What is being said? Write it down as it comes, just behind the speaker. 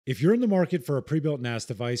If you're in the market for a pre-built NAS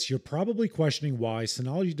device, you're probably questioning why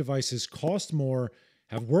Synology devices cost more,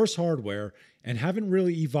 have worse hardware, and haven't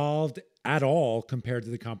really evolved at all compared to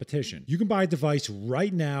the competition. You can buy a device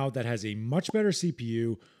right now that has a much better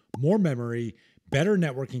CPU, more memory, better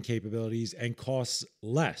networking capabilities, and costs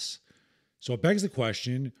less. So it begs the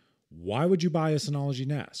question, why would you buy a Synology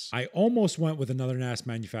NAS? I almost went with another NAS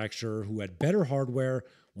manufacturer who had better hardware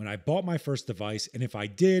when I bought my first device, and if I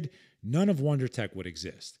did, none of WunderTech would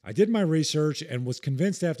exist. I did my research and was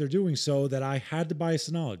convinced after doing so that I had to buy a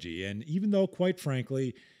Synology, and even though, quite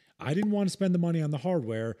frankly, I didn't want to spend the money on the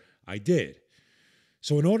hardware, I did.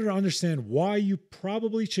 So in order to understand why you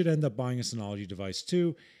probably should end up buying a Synology device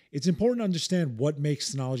too, it's important to understand what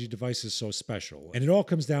makes Synology devices so special, and it all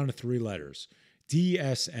comes down to three letters: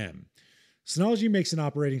 DSM. Synology makes an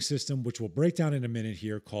operating system, which we'll break down in a minute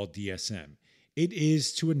here, called DSM. It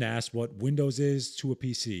is to a NAS what Windows is to a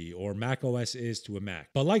PC or Mac OS is to a Mac.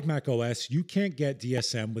 But like Mac OS, you can't get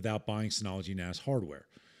DSM without buying Synology NAS hardware.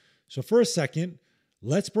 So for a second,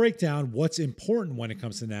 let's break down what's important when it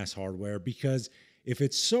comes to NAS hardware, because if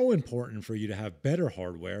it's so important for you to have better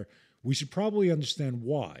hardware, we should probably understand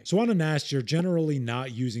why. So on a NAS, you're generally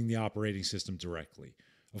not using the operating system directly.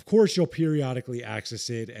 Of course, you'll periodically access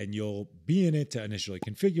it and you'll be in it to initially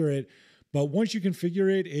configure it, but once you configure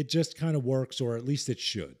it, it just kind of works, or at least it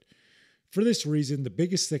should. For this reason, the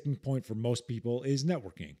biggest sticking point for most people is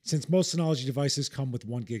networking. Since most Synology devices come with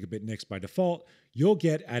 1 gigabit NICs by default, you'll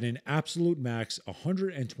get at an absolute max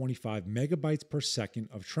 125 megabytes per second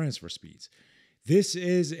of transfer speeds. This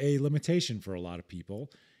is a limitation for a lot of people,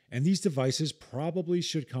 and these devices probably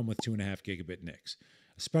should come with 2.5 gigabit NICs,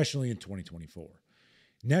 especially in 2024.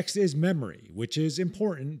 Next is memory, which is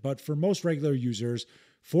important, but for most regular users,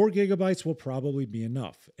 4 gigabytes will probably be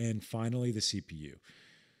enough. And finally, the CPU.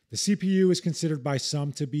 The CPU is considered by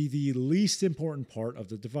some to be the least important part of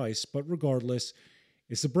the device, but regardless,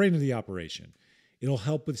 it's the brain of the operation. It'll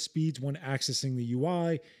help with speeds when accessing the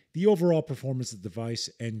UI, the overall performance of the device,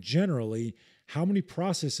 and generally, how many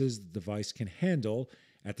processes the device can handle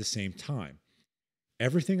at the same time.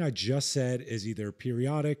 Everything I just said is either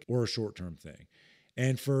periodic or a short-term thing.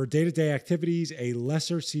 And for day-to-day activities, a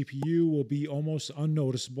lesser CPU will be almost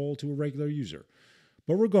unnoticeable to a regular user.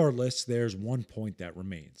 But regardless, there's one point that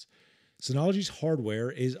remains. Synology's hardware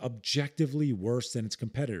is objectively worse than its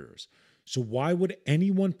competitors. So why would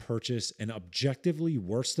anyone purchase an objectively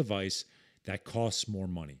worse device that costs more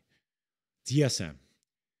money? DSM.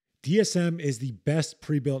 DSM is the best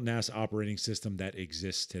pre-built NAS operating system that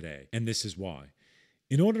exists today, and this is why.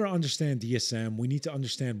 In order to understand DSM, we need to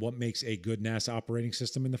understand what makes a good NAS operating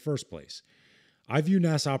system in the first place. I view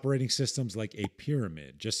NAS operating systems like a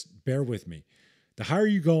pyramid. Just bear with me. The higher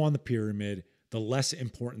you go on the pyramid, the less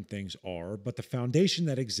important things are, but the foundation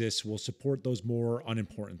that exists will support those more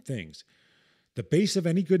unimportant things. The base of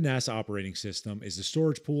any good NAS operating system is the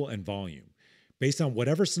storage pool and volume. Based on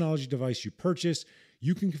whatever Synology device you purchase,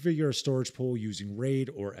 you can configure a storage pool using RAID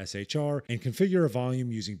or SHR and configure a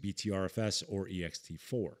volume using BTRFS or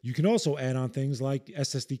ext4. You can also add on things like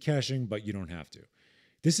SSD caching, but you don't have to.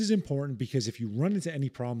 This is important because if you run into any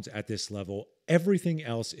problems at this level, everything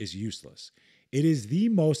else is useless. It is the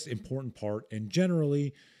most important part, and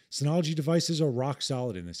generally, Synology devices are rock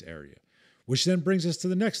solid in this area, which then brings us to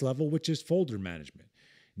the next level, which is folder management.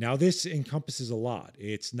 Now, this encompasses a lot.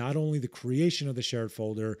 It's not only the creation of the shared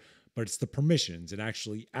folder, but it's the permissions and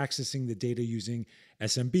actually accessing the data using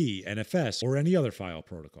SMB, NFS, or any other file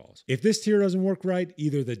protocols. If this tier doesn't work right,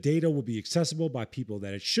 either the data will be accessible by people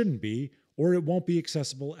that it shouldn't be, or it won't be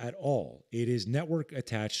accessible at all. It is network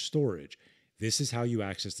attached storage. This is how you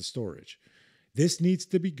access the storage. This needs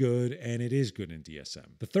to be good, and it is good in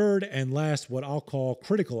DSM. The third and last, what I'll call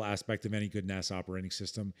critical aspect of any good NAS operating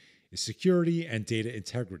system, is security and data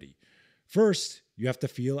integrity. First, you have to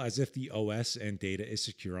feel as if the OS and data is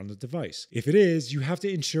secure on the device. If it is, you have to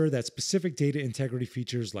ensure that specific data integrity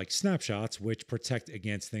features like snapshots, which protect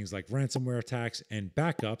against things like ransomware attacks, and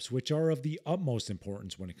backups, which are of the utmost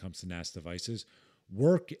importance when it comes to NAS devices,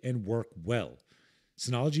 work and work well.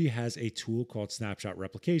 Synology has a tool called Snapshot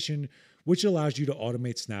Replication, which allows you to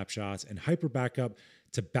automate snapshots and hyper backup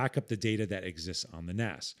to back up the data that exists on the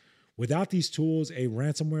NAS. Without these tools, a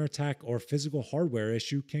ransomware attack or physical hardware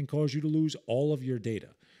issue can cause you to lose all of your data.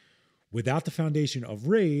 Without the foundation of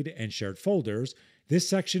RAID and shared folders, this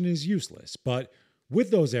section is useless, but with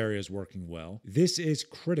those areas working well, this is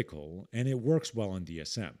critical and it works well on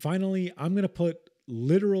DSM. Finally, I'm going to put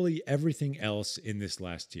literally everything else in this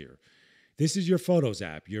last tier. This is your Photos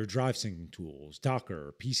app, your drive syncing tools,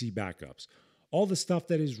 Docker, PC backups, all the stuff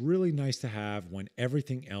that is really nice to have when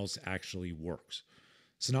everything else actually works.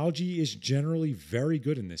 Synology is generally very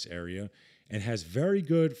good in this area and has very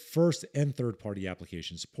good first and third party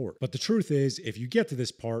application support. But the truth is, if you get to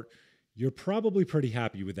this part, you're probably pretty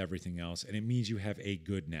happy with everything else, and it means you have a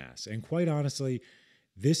good NAS. And quite honestly,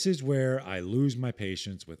 this is where I lose my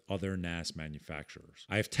patience with other NAS manufacturers.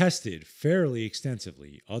 I have tested fairly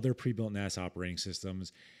extensively other pre-built NAS operating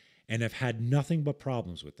systems and have had nothing but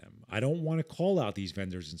problems with them. I don't want to call out these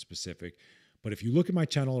vendors in specific, but if you look at my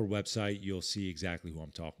channel or website, you'll see exactly who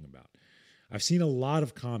I'm talking about. I've seen a lot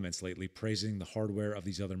of comments lately praising the hardware of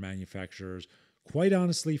these other manufacturers, quite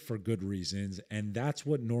honestly for good reasons, and that's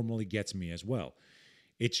what normally gets me as well.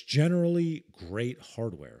 It's generally great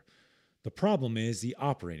hardware. The problem is the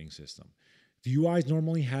operating system. The UIs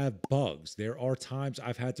normally have bugs. There are times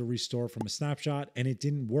I've had to restore from a snapshot and it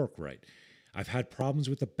didn't work right. I've had problems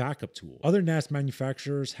with the backup tool. Other NAS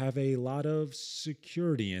manufacturers have a lot of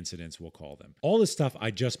security incidents, we'll call them. All the stuff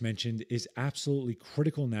I just mentioned is absolutely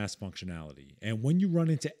critical NAS functionality. And when you run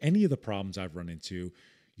into any of the problems I've run into,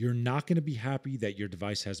 you're not going to be happy that your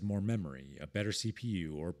device has more memory, a better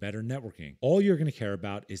CPU, or better networking. All you're going to care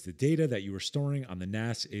about is the data that you were storing on the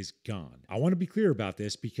NAS is gone. I want to be clear about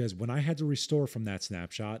this because when I had to restore from that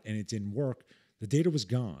snapshot and it didn't work, the data was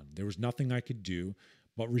gone. There was nothing I could do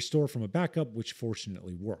but restore from a backup, which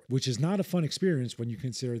fortunately worked. Which is not a fun experience when you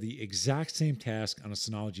consider the exact same task on a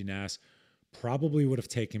Synology NAS probably would have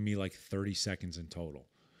taken me like 30 seconds in total.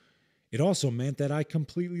 It also meant that I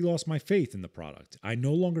completely lost my faith in the product. I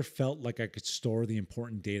no longer felt like I could store the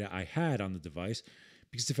important data I had on the device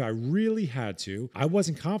because if I really had to, I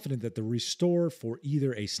wasn't confident that the restore for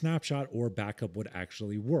either a snapshot or backup would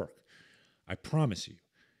actually work. I promise you,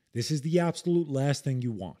 this is the absolute last thing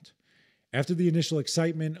you want. After the initial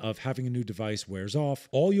excitement of having a new device wears off,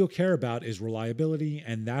 all you'll care about is reliability,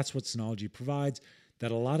 and that's what Synology provides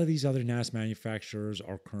that a lot of these other NAS manufacturers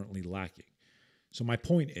are currently lacking. So my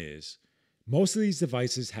point is, most of these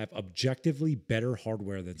devices have objectively better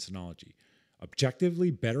hardware than Synology.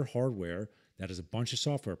 Objectively better hardware that has a bunch of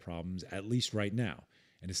software problems, at least right now,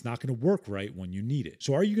 and it's not going to work right when you need it.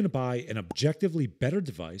 So are you going to buy an objectively better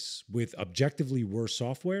device with objectively worse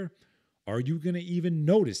software? Are you going to even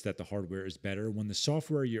notice that the hardware is better when the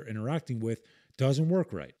software you're interacting with doesn't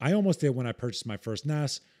work right? I almost did when I purchased my first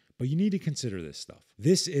NAS, but you need to consider this stuff.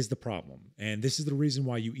 This is the problem, and this is the reason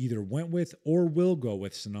why you either went with or will go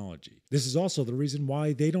with Synology. This is also the reason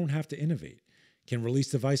why they don't have to innovate, can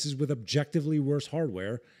release devices with objectively worse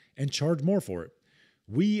hardware, and charge more for it.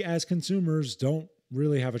 We as consumers don't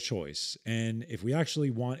really have a choice, and if we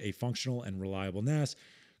actually want a functional and reliable NAS,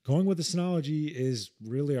 going with the Synology is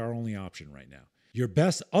really our only option right now. Your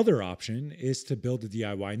best other option is to build a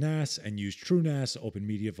DIY NAS and use TrueNAS, Open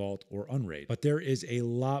Media Vault, or Unraid. But there is a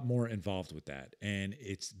lot more involved with that, and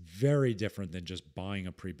it's very different than just buying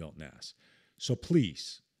a pre-built NAS. So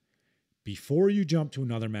please, before you jump to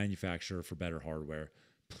another manufacturer for better hardware,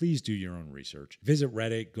 please do your own research. Visit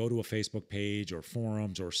Reddit, go to a Facebook page or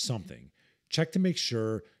forums or something. Check to make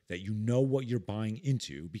sure that you know what you're buying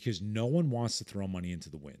into because no one wants to throw money into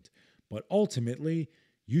the wind. But ultimately,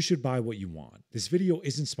 you should buy what you want. This video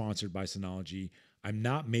isn't sponsored by Synology. I'm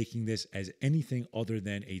not making this as anything other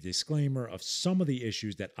than a disclaimer of some of the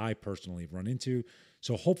issues that I personally have run into,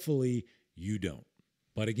 so hopefully you don't.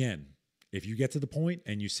 But again, if you get to the point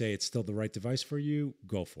and you say it's still the right device for you,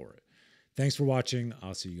 go for it. Thanks for watching.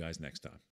 I'll see you guys next time.